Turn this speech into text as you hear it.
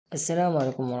السلام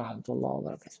عليكم ورحمة الله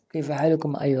وبركاته. كيف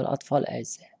حالكم أيها الأطفال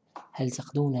الأعزاء؟ هل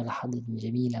تقضون لحظة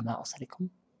جميلة مع أسركم؟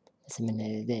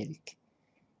 أتمنى ذلك.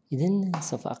 إذن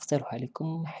سوف أقترح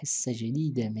عليكم حصة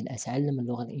جديدة من أتعلم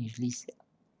اللغة الإنجليزية.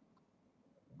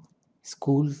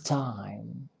 School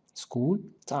time. School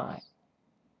time.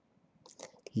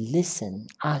 Listen,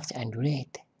 act and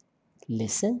read.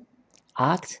 Listen,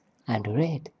 act and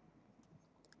read.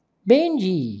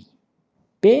 Benji,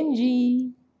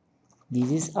 Benji,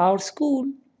 this is our school.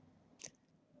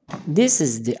 This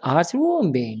is the art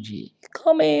room, Benji.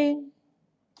 Come in.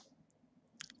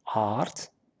 Art.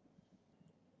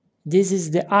 This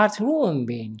is the art room,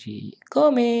 Benji.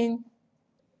 Come in.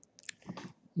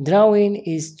 Drawing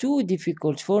is too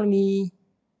difficult for me.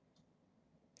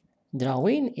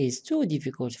 Drawing is too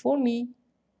difficult for me.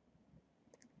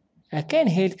 I can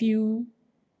help you.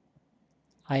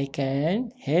 I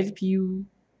can help you.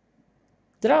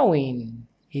 Drawing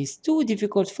is too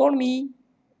difficult for me.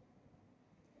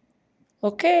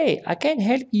 Okay, I can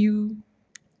help you.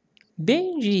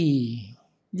 Benji,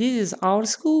 this is our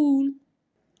school.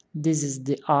 This is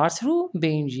the art room,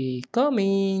 Benji. Come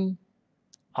in.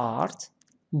 Art.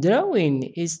 Drawing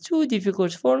is too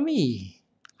difficult for me.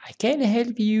 I can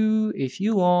help you if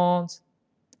you want.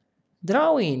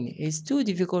 Drawing is too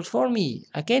difficult for me.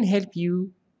 I can help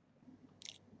you.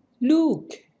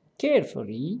 Look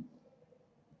carefully.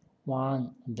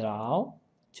 1. Draw.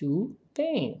 2.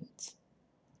 Paint.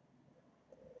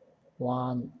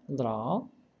 1. Draw.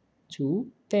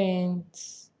 2.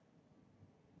 Paint.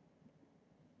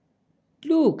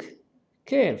 Look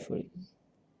carefully.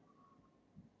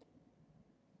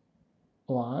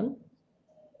 1.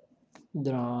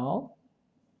 Draw.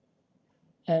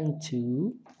 And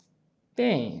 2.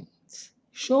 Paint.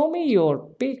 Show me your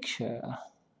picture,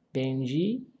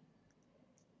 Benji.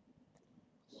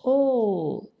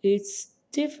 Oh, it's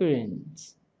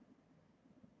different.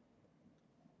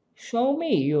 Show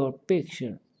me your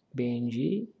picture,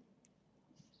 Benji.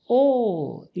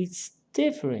 Oh, it's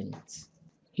different.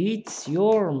 It's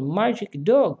your magic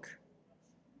dog.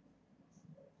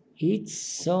 It's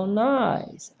so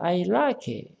nice. I like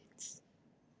it.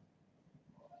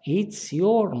 It's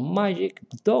your magic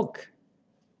dog.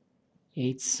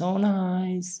 It's so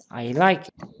nice. I like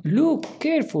it. Look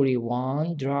carefully.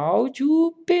 1. Draw.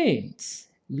 2. Paint.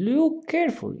 Look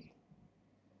carefully.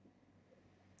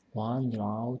 1.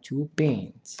 Draw. 2.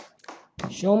 Paint.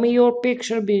 Show me your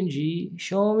picture, Benji.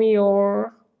 Show me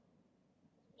your...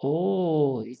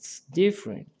 Oh, it's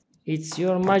different. It's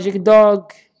your magic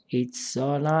dog. It's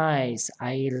so nice.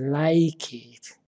 I like it.